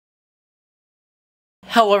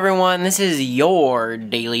Hello everyone, this is your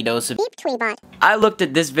daily dose of BepTweBot. I looked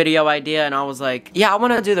at this video idea and I was like, yeah, I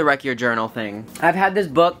want to do the Wreck Your Journal thing. I've had this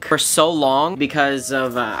book for so long because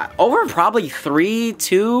of over probably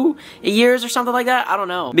 2 years or something like that. I don't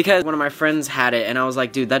know. Because one of my friends had it and I was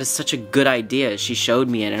like, dude, that is such a good idea. She showed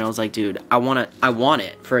me it and I was like, dude, I want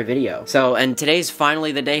it for a video. So, and today's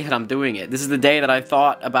finally the day that I'm doing it. This is the day that I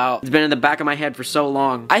thought about. It's been in the back of my head for so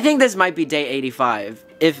long. I think this might be day 85.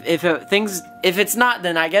 If it's not,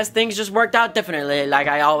 then I guess things just worked out differently, like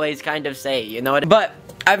I always kind of say, you know what? But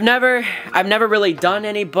I've never really done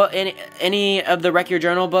any of the Wreck Your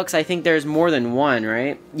Journal books. I think there's more than one,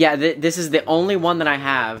 right? Yeah, this is the only one that I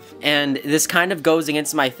have, and this kind of goes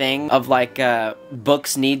against my thing of like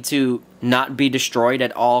books need to not be destroyed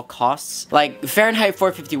at all costs. Like Fahrenheit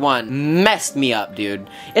 451 messed me up, dude.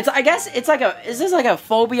 I guess it's like is this like a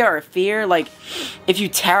phobia or a fear? Like if you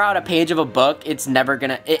tear out a page of a book, it's never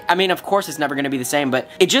gonna, I mean, of course it's never gonna be the same, but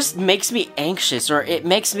it just makes me anxious, or it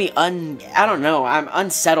makes me I don't know, I'm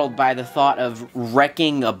unsettled by the thought of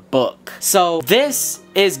wrecking a book. So this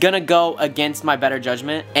is gonna go against my better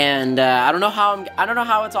judgment, and I don't know how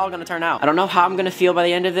it's all gonna turn out. I don't know how I'm gonna feel by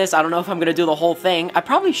the end of this. I don't know if I'm gonna do the whole thing. I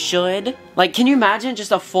probably should. Like, can you imagine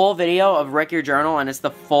just a full video of Wreck Your Journal and it's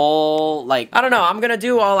the full, like, I don't know, I'm gonna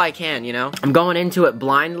do all I can, you know? I'm going into it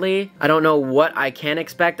blindly. I don't know what I can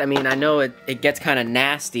expect. I mean, I know it gets kind of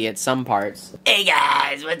nasty at some parts. Hey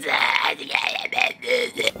guys, what's up?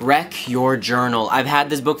 Wreck Your Journal. I've had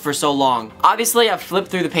this book for so long. Obviously, I've flipped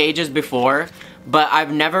through the pages before, but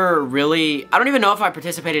I've never really, I don't even know if I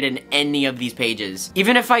participated in any of these pages.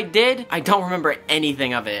 Even if I did, I don't remember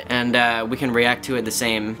anything of it, and we can react to it the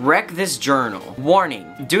same. Wreck this journal. Warning,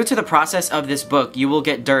 due to the process of this book, you will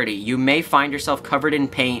get dirty. You may find yourself covered in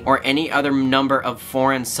paint or any other number of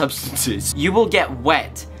foreign substances. You will get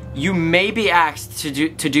wet. You may be asked to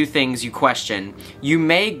do things you question. You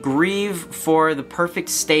may grieve for the perfect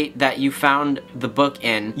state that you found the book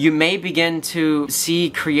in. You may begin to see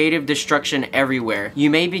creative destruction everywhere. You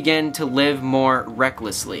may begin to live more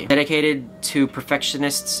recklessly. Dedicated to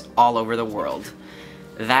perfectionists all over the world.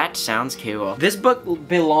 That sounds cool. This book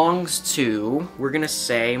belongs to, we're gonna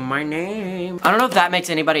say my name. I don't know if that makes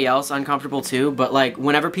anybody else uncomfortable too, but like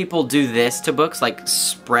whenever people do this to books, like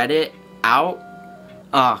spread it out,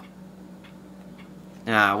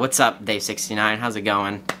 what's up, Dave69? How's it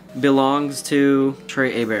going? Belongs to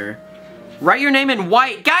Trey Aber. Write your name in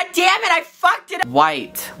white. God damn it, I fucked it up.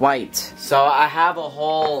 White. So I have a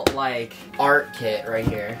whole, like, art kit right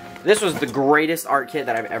here. This was the greatest art kit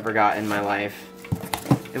that I've ever got in my life.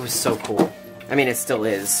 It was so cool. I mean, it still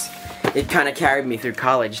is. It kind of carried me through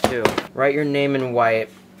college, too. Write your name in white.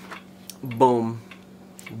 Boom.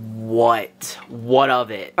 What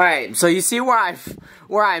of it? Alright, so you see where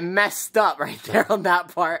I messed up right there on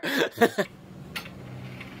that part.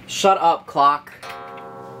 Shut up, clock.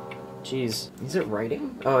 Jeez. Is it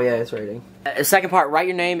writing? Oh yeah, it's writing. Second part, write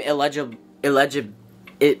your name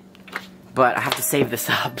but I have to save this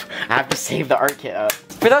up. I have to save the art kit up.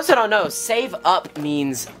 For those who don't know, save up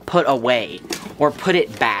means put away or put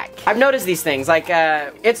it back. I've noticed these things, like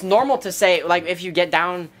it's normal to say, like if you get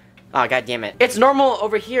down. Oh, god damn it. It's normal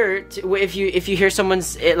over here to, if you hear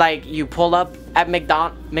someone's, like, you pull up at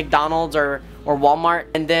McDonald's or Walmart,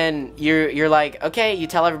 and then you're like, okay, you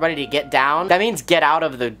tell everybody to get down. That means get out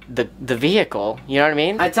of the vehicle, you know what I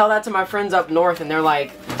mean? I tell that to my friends up north, and they're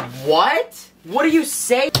like, what? What do you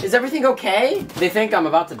say? Is everything okay? They think I'm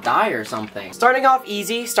about to die or something. Starting off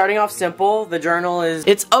easy, starting off simple. The journal is,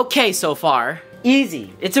 it's okay so far.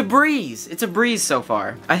 Easy. It's a breeze. It's a breeze so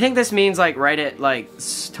far. I think this means like write it like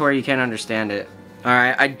to where you can't understand it.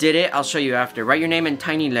 Alright, I did it. I'll show you after. Write your name in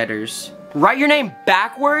tiny letters. Write your name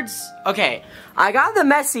backwards? Okay, I got the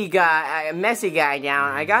messy guy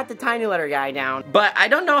down. I got the tiny letter guy down. But I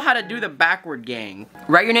don't know how to do the backward gang.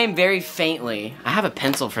 Write your name very faintly. I have a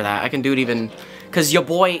pencil for that. I can do it even, cause your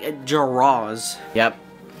boy draws. Yep.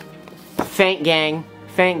 Faint gang.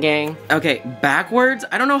 Faint gang. Okay, backwards?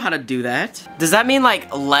 I don't know how to do that. Does that mean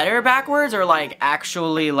like letter backwards or like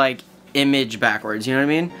actually like image backwards? You know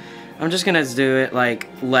what I mean? I'm just gonna do it like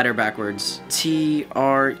letter backwards. T-R-E-B-H-Y-R-E-T.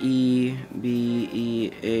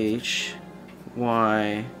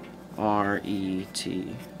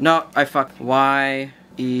 No, I fucked. Y-E-R-T.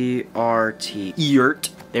 Yurt.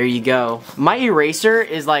 There you go. My eraser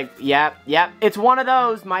is like, yep, it's one of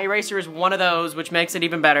those. My eraser is one of those, which makes it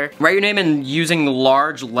even better. Write your name in using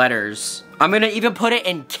large letters. I'm gonna even put it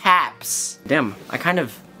in caps. Damn, that's kind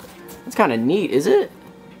of neat, is it?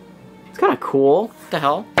 It's kind of cool. What the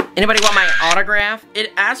hell? Anybody want my autograph?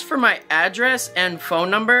 It asks for my address and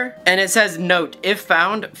phone number, and it says, note, if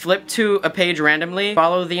found, flip to a page randomly,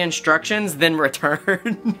 follow the instructions, then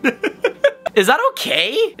return. Is that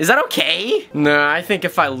okay? Is that okay? No, I think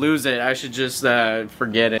if I lose it, I should just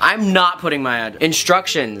forget it. I'm not putting my address.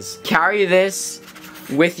 Instructions. Carry this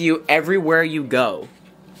with you everywhere you go.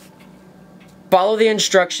 Follow the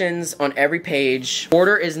instructions on every page.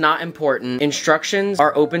 Order is not important. Instructions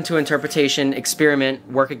are open to interpretation. Experiment.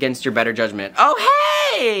 Work against your better judgment. Oh,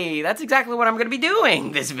 hey! That's exactly what I'm gonna be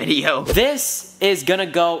doing this video. This is gonna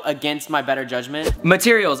go against my better judgment.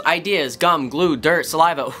 Materials, ideas, gum, glue, dirt,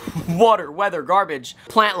 saliva, water, weather, garbage,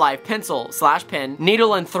 plant life, pencil / pen,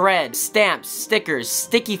 needle and thread, stamps, stickers,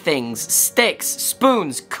 sticky things, sticks,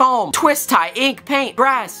 spoons, comb, twist tie, ink, paint,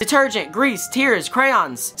 grass, detergent, grease, tears,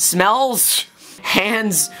 crayons, smells,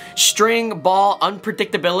 hands, string, ball,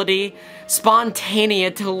 unpredictability,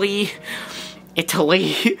 spontaneity,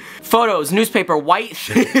 photos, newspaper, white,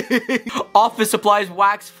 office supplies,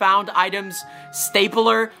 wax, found items,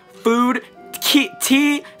 stapler, food,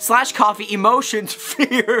 tea / coffee, emotions,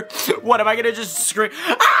 fear. What, am I gonna just scream?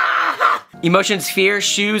 Ah! Emotions, fear,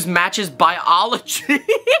 shoes, matches, biology,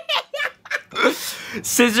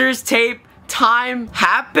 scissors, tape, time,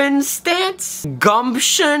 happenstance,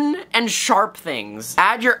 gumption, and sharp things.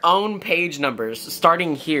 Add your own page numbers,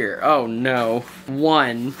 starting here. Oh no.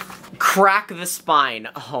 1. Crack the spine.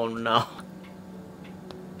 Oh no.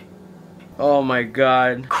 Oh my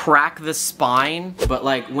god. Crack the spine? But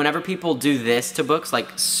like, whenever people do this to books, like,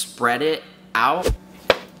 spread it out.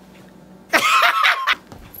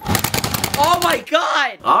 Oh my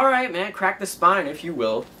god! Alright, man, crack the spine if you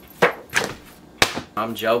will.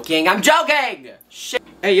 I'm joking. I'm joking! Shit.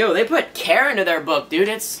 Hey, yo, they put care into their book, dude.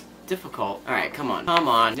 It's difficult. Alright, come on. Come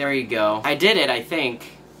on. There you go. I did it, I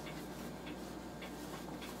think.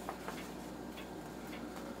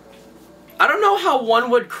 I don't know how one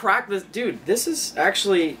would crack this. Dude, this is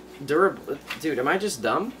actually durable. Dude, am I just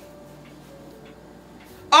dumb?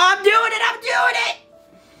 Oh, I'm doing it! I'm doing it!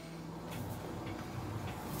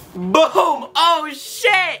 Boom! Oh,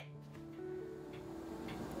 shit!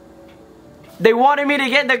 They wanted me to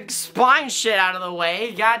get the spine shit out of the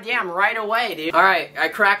way. Goddamn, right away, dude. Alright, I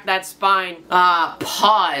cracked that spine.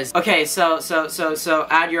 Pause. Okay, so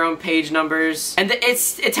add your own page numbers. And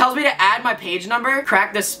it tells me to add my page number.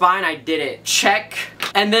 Crack the spine, I did it. Check.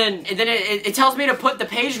 And then it tells me to put the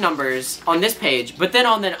page numbers on this page. But then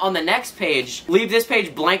on the next page, leave this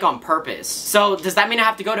page blank on purpose. So does that mean I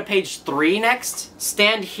have to go to page 3 next?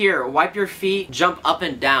 Stand here, wipe your feet, jump up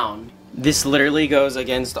and down. This literally goes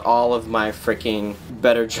against all of my freaking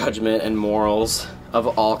better judgment and morals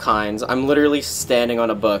of all kinds. I'm literally standing on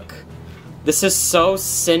a book. This is so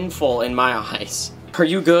sinful in my eyes. Are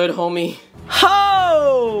you good, homie?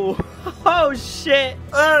 Oh! Oh, shit!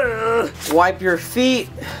 Wipe your feet.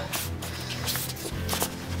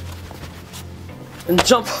 And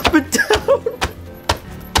jump up and down.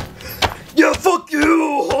 Yeah, fuck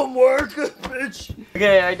you! Homework, bitch!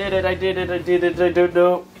 Okay, I did it, I don't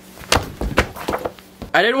know.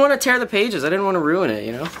 I didn't want to tear the pages. I didn't want to ruin it,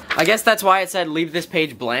 you know? I guess that's why it said leave this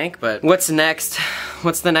page blank, but what's next?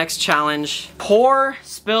 What's the next challenge? Pour,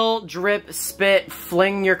 spill, drip, spit,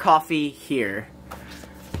 fling your coffee here.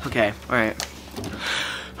 Okay, alright.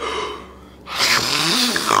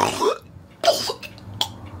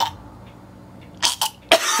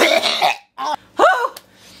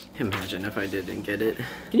 Imagine if I didn't get it.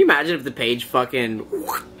 Can you imagine if the page fucking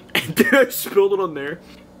and then I spilled it on there?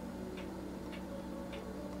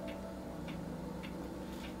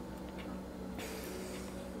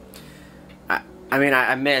 I mean,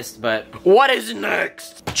 I missed, but what is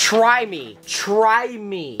next? Try me. Try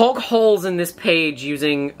me. Poke holes in this page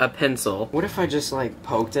using a pencil. What if I just, like,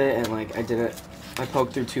 poked it and, like, I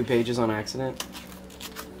poked through 2 pages on accident?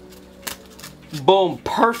 Boom.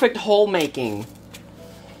 Perfect hole making.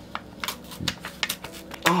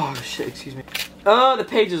 Oh, shit. Excuse me. Oh, the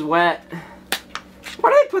page is wet. Why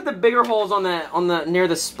do they put the bigger holes on the near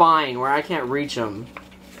the spine where I can't reach them?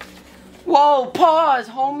 Whoa, pause,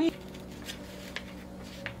 homie.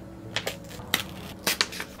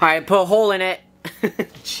 Alright, put a hole in it.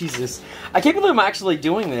 Jesus. I can't believe I'm actually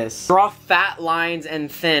doing this. Draw fat lines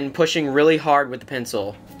and thin, pushing really hard with the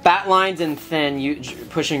pencil. Fat lines and thin,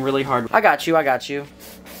 pushing really hard. I got you, I got you.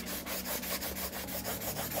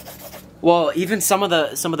 Well, even some of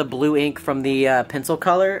the blue ink from the pencil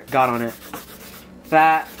color got on it.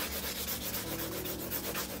 Fat.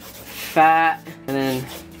 Fat. And then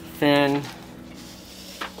thin.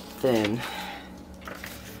 Thin.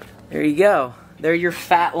 There you go. There are your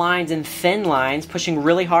fat lines and thin lines, pushing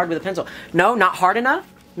really hard with a pencil. No, not hard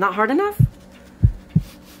enough? Not hard enough?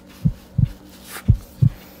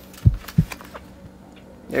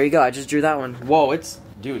 There you go, I just drew that one. Whoa,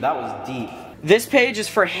 dude, that was deep. This page is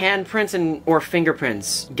for handprints or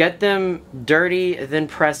fingerprints. Get them dirty, then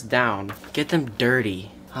press down. Get them dirty.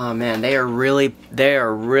 Oh man, they are really,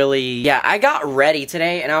 yeah, I got ready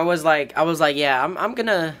today and I was like, yeah, I'm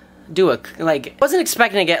gonna do wasn't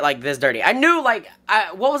expecting to get like this dirty. I knew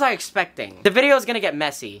what was I expecting? The video is gonna get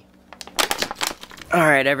messy.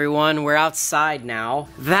 Alright everyone, we're outside now.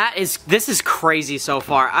 This is crazy so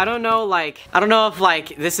far. I don't know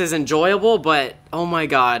if this is enjoyable, but oh my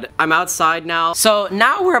god, I'm outside now. So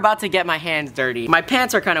now we're about to get my hands dirty. My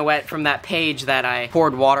pants are kind of wet from that page that I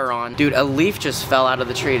poured water on. Dude, a leaf just fell out of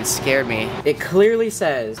the tree. It scared me. It clearly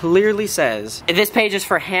says, this page is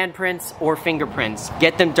for handprints or fingerprints.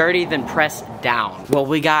 Get them dirty, then press down. What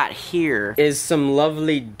we got here is some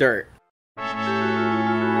lovely dirt.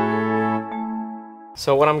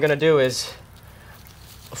 So what I'm gonna do is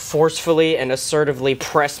forcefully and assertively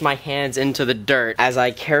press my hands into the dirt as I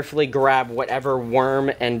carefully grab whatever worm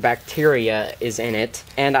and bacteria is in it,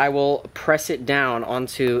 and I will press it down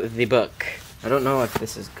onto the book. I don't know if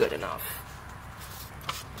this is good enough.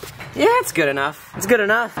 Yeah, it's good enough. It's good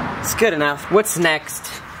enough. It's good enough. What's next?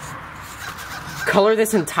 Color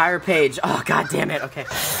this entire page. Oh, god damn it. Okay.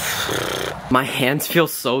 My hands feel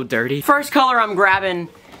so dirty. First color I'm grabbing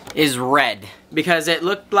is red, because it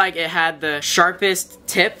looked like it had the sharpest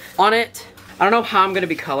tip on it. I don't know how I'm gonna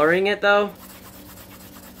be coloring it though.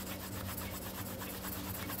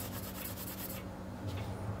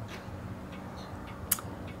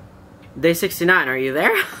 Day 69, are you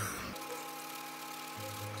there?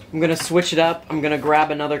 I'm gonna switch it up. I'm gonna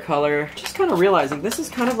grab another color. Just kind of realizing this is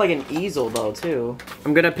kind of like an easel though too.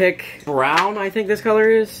 I'm gonna pick brown, I think this color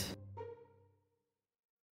is.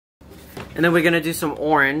 And then we're gonna do some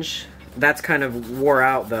orange. That's kind of wore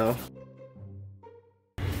out though.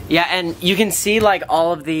 Yeah, and you can see like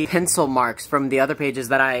all of the pencil marks from the other pages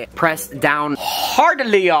that I pressed down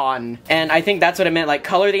heartily on. And I think that's what it meant, like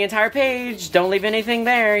color the entire page, don't leave anything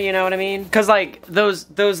there, you know what I mean? Cause like those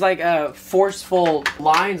like forceful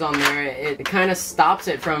lines on there, it kind of stops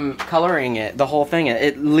it from coloring it, the whole thing.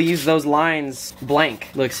 It leaves those lines blank.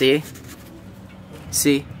 Look, see?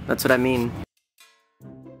 See, that's what I mean.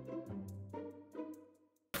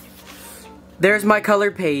 There's my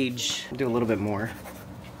color page. Do a little bit more.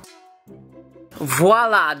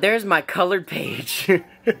 Voila, there's my colored page.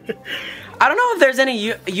 I don't know if there's any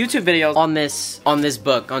YouTube videos on this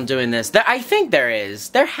book on doing this. I think there is.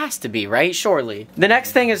 There has to be, right? Surely. The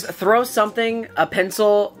next thing is throw something, a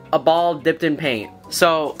pencil, a ball dipped in paint.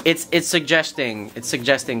 So it's suggesting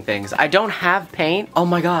things. I don't have paint. Oh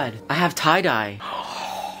my god, I have tie-dye.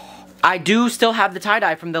 I do still have the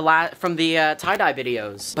tie-dye from the tie-dye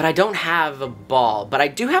videos, but I don't have a ball, but I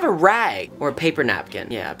do have a rag or a paper napkin.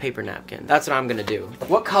 Yeah, a paper napkin. That's what I'm gonna do.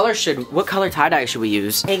 What color tie-dye should we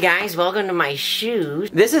use? Hey guys, welcome to my shoes.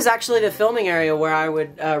 This is actually the filming area where I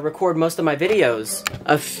would record most of my videos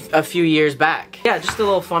a few years back. Yeah, just a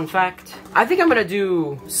little fun fact. I think I'm gonna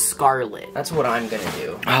do scarlet. That's what I'm gonna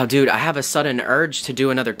do. Oh dude, I have a sudden urge to do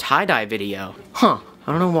another tie-dye video. Huh,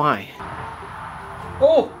 I don't know why.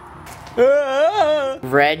 Oh!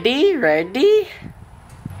 Ready? Ready?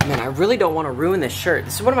 Man, I really don't want to ruin this shirt.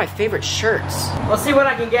 This is one of my favorite shirts. Let's see what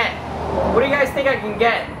I can get. What do you guys think I can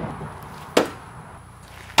get?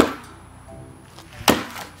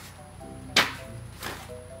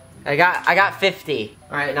 I got 50.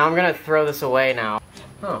 Alright, now I'm gonna throw this away now.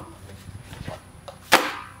 Oh.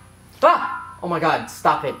 Ah! Oh my god,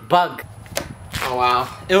 stop it. Bug. Oh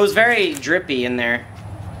wow. It was very drippy in there.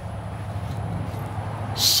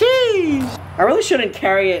 Sheesh! I really shouldn't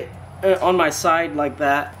carry it on my side like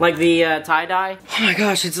that. Like the tie-dye. Oh my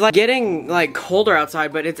gosh, it's like getting like colder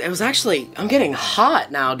outside, but it was actually, I'm getting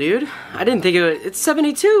hot now, dude. I didn't think it would, it's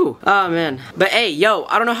 72. Oh man. But hey, yo,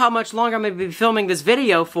 I don't know how much longer I'm gonna be filming this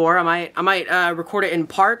video for. I might record it in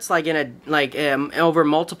parts, like over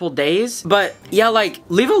multiple days. But yeah, like,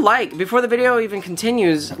 leave a like before the video even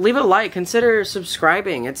continues. Leave a like, consider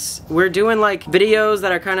subscribing. We're doing like videos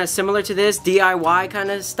that are kind of similar to this, DIY kind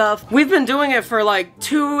of stuff. We've been doing it for like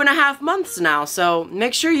 2.5 months now, so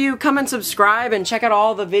make sure you come and subscribe and check out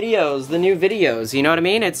all the videos, the new videos, you know what I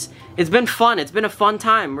mean? It's been fun. It's been a fun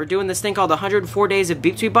time. We're doing this thing called 104 Days of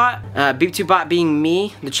BepTweBot. BepTweBot being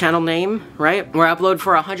me, the channel name, right? We're upload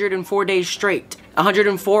for 104 days straight.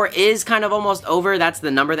 104 is kind of almost over. That's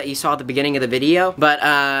the number that you saw at the beginning of the video. But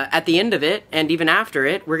at the end of it, and even after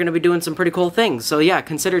it, we're gonna be doing some pretty cool things. So yeah,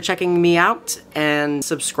 consider checking me out and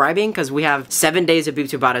subscribing, because we have 7 days of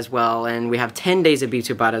BepTweBot as well, and we have 10 days of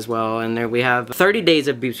BepTweBot as well, and there we have 30 days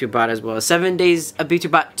of BepTweBot as well, 7 days of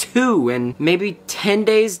BepTweBot 2, and maybe 10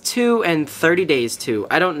 days 2, and 30 days 2.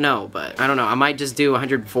 I don't know, but I don't know. I might just do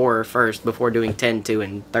 104 first before doing 10, 2,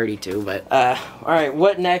 and 32, but alright,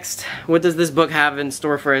 what next? What does this book have in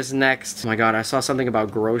store for us next? Oh my god, I saw something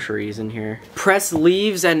about groceries in here. Press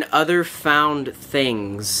leaves and other found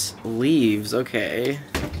things. Leaves, okay.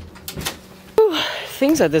 Whew,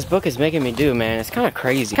 things that this book is making me do, man, it's kind of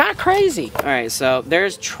crazy. Kind of crazy. Alright, so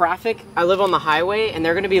there's traffic. I live on the highway, and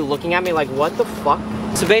they're gonna be looking at me like, what the fuck?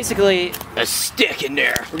 So basically, a stick in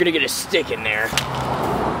there. We're gonna get a stick in there.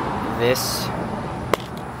 This.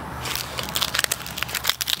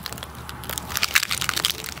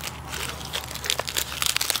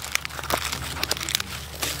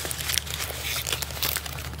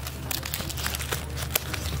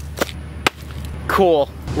 Cool.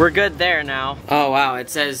 We're good there now. Oh wow, it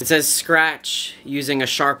says scratch using a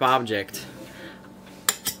sharp object.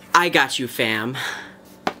 I got you, fam.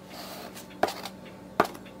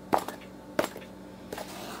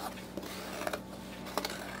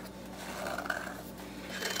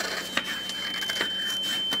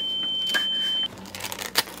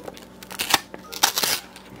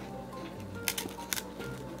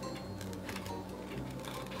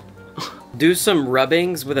 Do some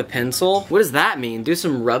rubbings with a pencil? What does that mean? Do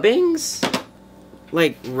some rubbings?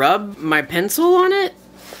 Like, rub my pencil on it?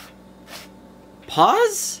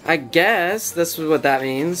 Pause? I guess that's what that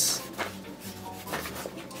means.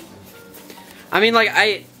 I mean,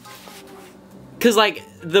 like, cause like,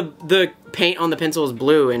 the paint on the pencil is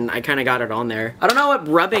blue, and I kind of got it on there. I don't know what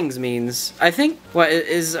rubbings means. I think,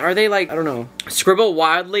 are they like, I don't know. Scribble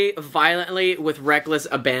wildly, violently, with reckless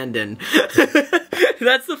abandon.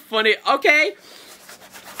 That's the funny, okay.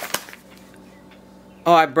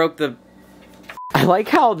 Oh, I broke the... I like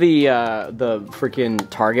how the freaking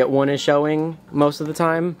Target one is showing most of the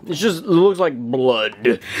time. It looks like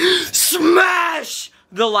blood. Smash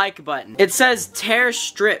the like button. It says tear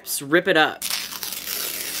strips, rip it up.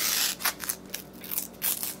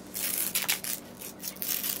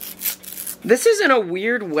 This is in a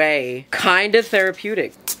weird way kind of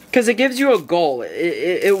therapeutic. Because it gives you a goal.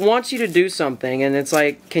 It wants you to do something, and it's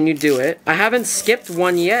like, can you do it? I haven't skipped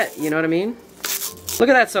one yet, you know what I mean? Look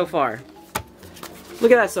at that so far.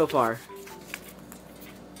 Look at that so far.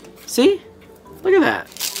 See? Look at that.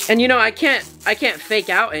 And you know, I can't fake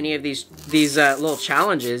out any of these little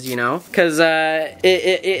challenges, you know? Because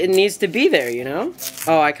it needs to be there, you know?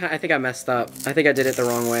 Oh, I think I messed up. I think I did it the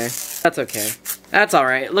wrong way. That's okay. That's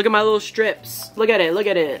alright. Look at my little strips. Look at it, look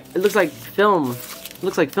at it. It looks like film.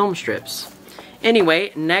 Looks like film strips.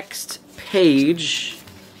 Anyway, next page.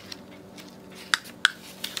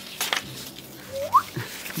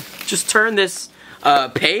 Just turn this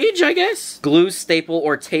page, I guess? Glue, staple,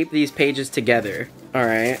 or tape these pages together.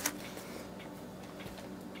 Alright.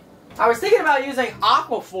 I was thinking about using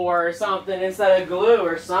Aquaphor or something instead of glue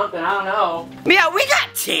or something, I don't know. Yeah, we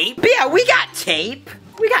got tape. Yeah, we got tape.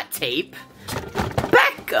 We got tape.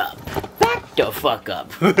 Back up. Back the fuck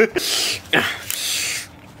up.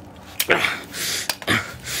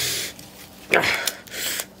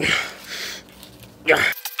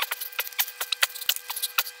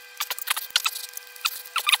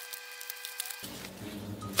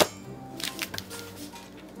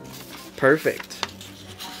 Perfect.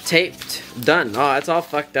 Taped. Done. Oh, it's all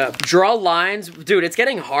fucked up. Draw lines. Dude, it's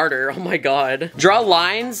getting harder. Oh my god. Draw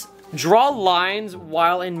lines. Draw lines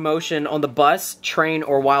while in motion on the bus, train,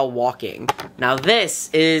 or while walking. Now this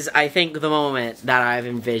is, I think, the moment that I've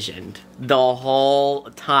envisioned the whole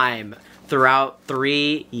time throughout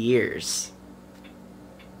 3 years.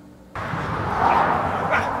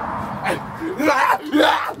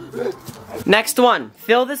 Next one.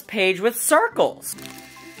 Fill this page with circles.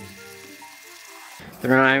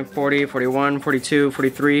 39, 40, 41, 42,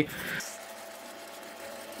 43,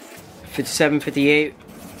 57, 58,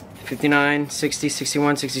 59, 60,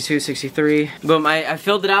 61, 62, 63. Boom, I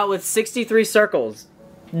filled it out with 63 circles.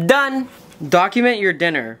 Done! Document your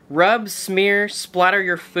dinner. Rub, smear, splatter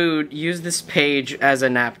your food. Use this page as a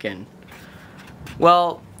napkin.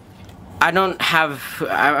 Well, I don't have,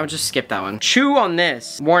 I'll just skip that one. Chew on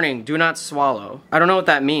this. Warning, do not swallow. I don't know what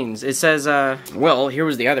that means. It says, well, here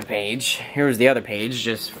was the other page. Here was the other page,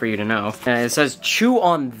 just for you to know. And it says, chew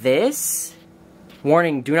on this?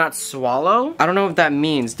 Warning, do not swallow? I don't know what that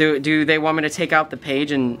means. Do they want me to take out the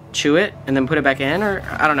page and chew it and then put it back in, or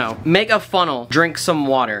I don't know. Make a funnel, drink some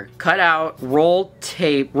water, cut out, roll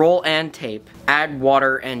and tape, add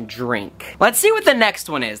water and drink. Let's see what the next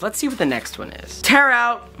one is. Let's see what the next one is. Tear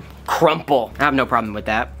out, crumple. I have no problem with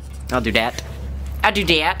that. I'll do that. I'll do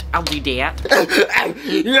that. I'll do that.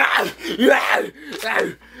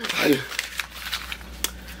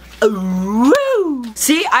 Woo!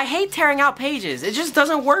 See, I hate tearing out pages. It just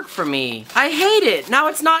doesn't work for me. I hate it. Now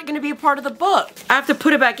it's not gonna be a part of the book. I have to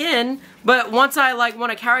put it back in, but once I like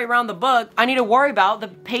want to carry around the book, I need to worry about the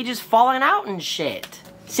pages falling out and shit.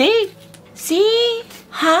 See? See?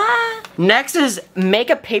 Huh? Next is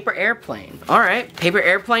make a paper airplane. All right, paper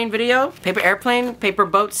airplane video, paper airplane, paper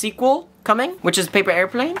boat sequel coming, which is paper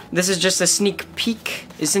airplane. This is just a sneak peek,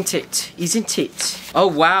 isn't it? Isn't it? Oh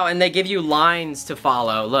wow, and they give you lines to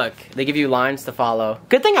follow. Look, they give you lines to follow.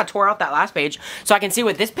 Good thing I tore out that last page so I can see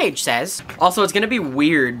what this page says. Also, it's gonna be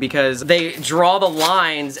weird because they draw the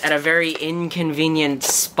lines at a very inconvenient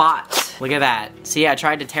spot. Look at that. See, I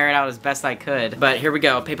tried to tear it out as best I could, but here we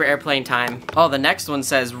go, paper airplane time. Oh, the next one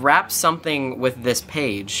says wrap something with this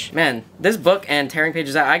page. Man, this book and tearing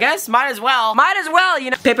pages out, I guess might as well,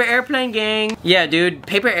 you know. Paper airplane gang. Yeah, dude,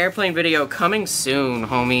 paper airplane video coming soon,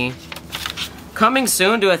 homie. Coming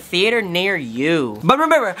soon to a theater near you. But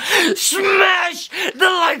remember, smash the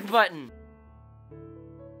like button.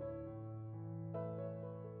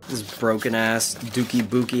 This broken ass, dookie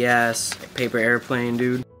bookie ass paper airplane,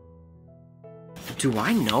 dude. Do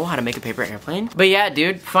I know how to make a paper airplane? But yeah,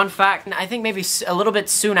 dude, fun fact, I think maybe a little bit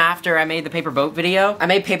soon after I made the paper boat video, I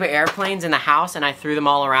made paper airplanes in the house and I threw them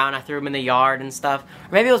all around. I threw them in the yard and stuff.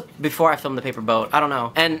 Or maybe it was before I filmed the paper boat, I don't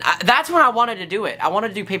know. And that's when I wanted to do it. I wanted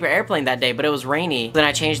to do paper airplane that day, but it was rainy. Then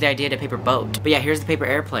I changed the idea to paper boat. But yeah, here's the paper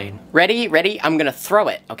airplane. Ready, ready, I'm gonna throw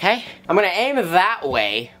it, okay? I'm gonna aim that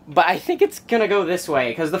way, but I think it's gonna go this way,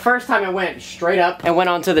 because the first time it went straight up and went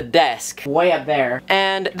onto the desk, way up there.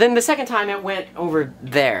 And then the second time it went over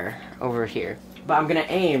there, over here. But I'm gonna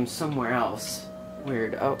aim somewhere else.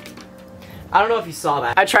 Weird, oh. I don't know if you saw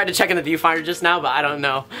that. I tried to check in the viewfinder just now, but I don't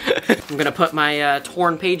know. I'm gonna put my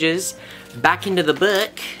torn pages back into the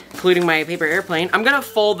book, including my paper airplane. I'm gonna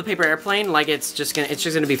fold the paper airplane like it's just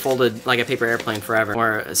gonna be folded like a paper airplane forever,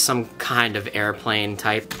 or some kind of airplane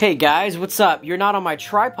type. Hey guys, what's up? You're not on my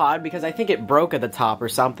tripod because I think it broke at the top or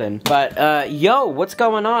something. But yo, what's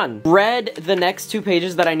going on? Read the next 2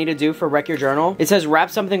 pages that I need to do for Wreck Your Journal. It says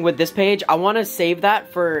wrap something with this page. I want to save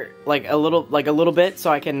that for like a little bit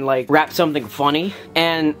so I can like wrap something funny.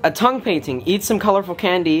 And a tongue painting. Eat some colorful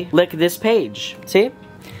candy. Lick this page. See?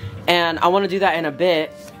 And I want to do that in a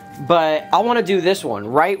bit, but I want to do this one.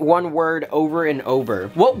 Write one word over and over.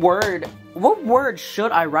 What word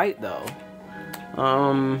should I write though?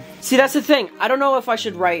 See, that's the thing. I don't know if I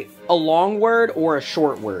should write a long word or a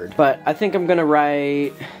short word, but I think I'm gonna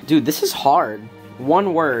write, dude, this is hard.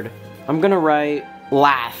 One word. I'm gonna write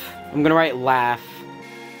laugh. I'm gonna write laugh.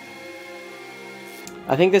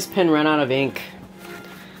 I think this pen ran out of ink.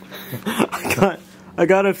 I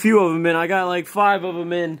got a few of them in. I got like 5 of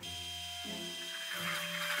them in.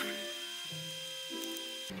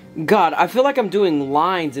 God, I feel like I'm doing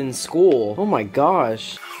lines in school. Oh my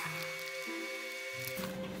gosh.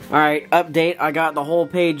 Alright, update. I got the whole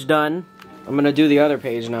page done. I'm gonna do the other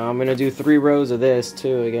page now. I'm gonna do 3 rows of this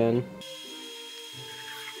too again.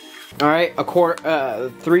 Alright,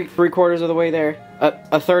 three quarters of the way there.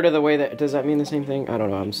 A third of the way there. Does that mean the same thing? I don't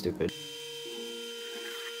know, I'm stupid.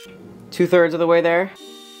 2/3 of the way there.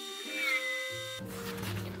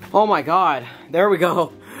 Oh my god, there we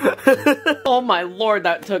go. Oh my lord,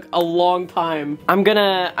 that took a long time.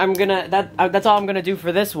 That's all I'm gonna do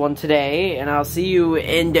for this one today, and I'll see you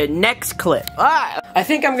in the next clip. I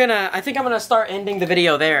think I'm gonna start ending the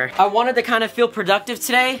video there. I wanted to kind of feel productive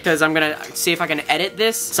today, because I'm gonna see if I can edit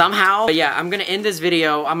this somehow. But yeah, I'm gonna end this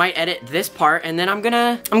video. I might edit this part, and then I'm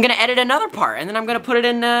gonna edit another part, and then I'm gonna put it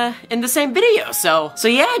in the same video. So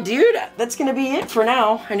yeah, dude, that's gonna be it for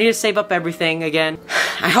now. I need to save up everything again.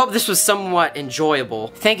 I hope this was somewhat enjoyable.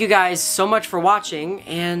 Thank you guys so much for watching,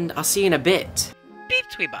 and I'll see you in a bit.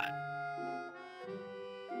 BepTweBot.